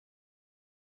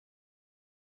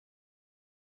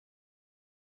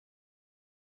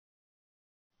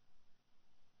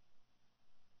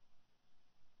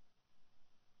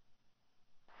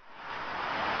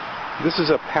This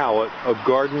is a pallet of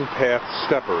garden path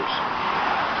steppers.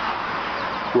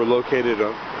 We're located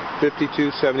on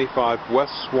 5275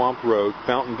 West Swamp Road,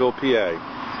 Fountainville, PA.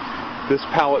 This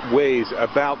pallet weighs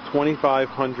about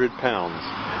 2,500 pounds.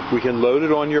 We can load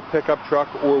it on your pickup truck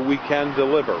or we can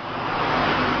deliver.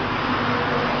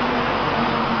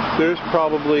 There's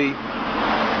probably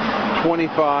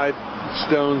 25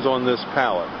 stones on this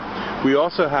pallet. We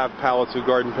also have pallets of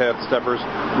garden path steppers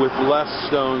with less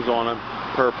stones on them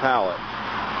per pallet.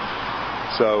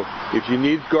 So if you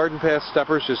need garden path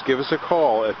steppers, just give us a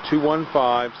call at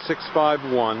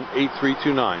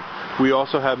 215-651-8329. We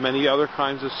also have many other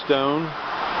kinds of stone,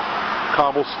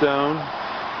 cobblestone,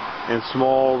 and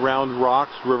small round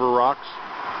rocks, river rocks,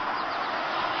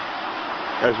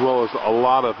 as well as a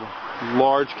lot of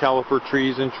large caliper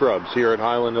trees and shrubs here at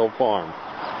Highland Hill Farm.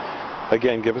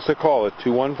 Again, give us a call at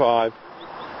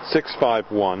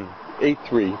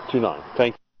 215-651-8329.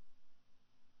 Thank you.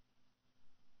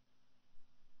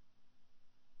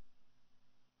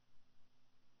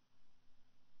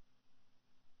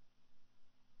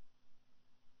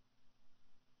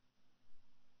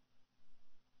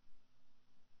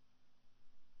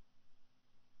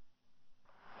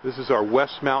 This is our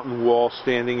West Mountain Wall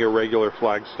Standing Irregular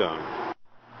Flagstone.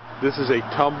 This is a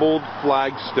tumbled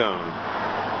flagstone.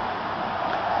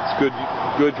 It's good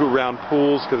around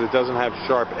pools because it doesn't have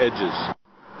sharp edges.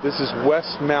 This is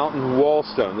West Mountain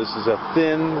Wallstone. This is a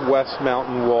thin West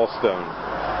Mountain Wallstone.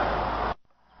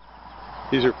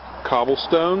 These are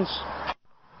cobblestones,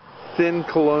 thin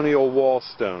colonial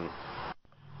wallstone.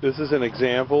 This is an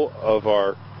example of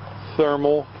our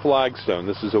thermal flagstone.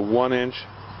 This is a 1-inch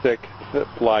thick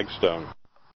flagstone.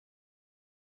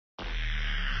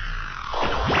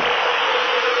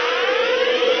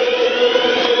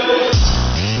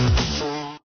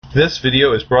 This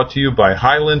video is brought to you by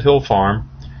Highland Hill Farm.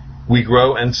 We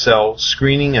grow and sell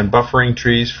screening and buffering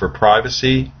trees for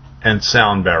privacy and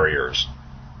sound barriers.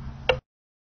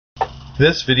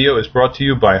 This video is brought to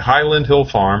you by Highland Hill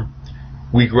Farm.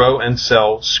 We grow and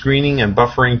sell screening and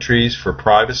buffering trees for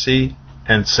privacy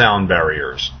and sound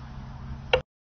barriers.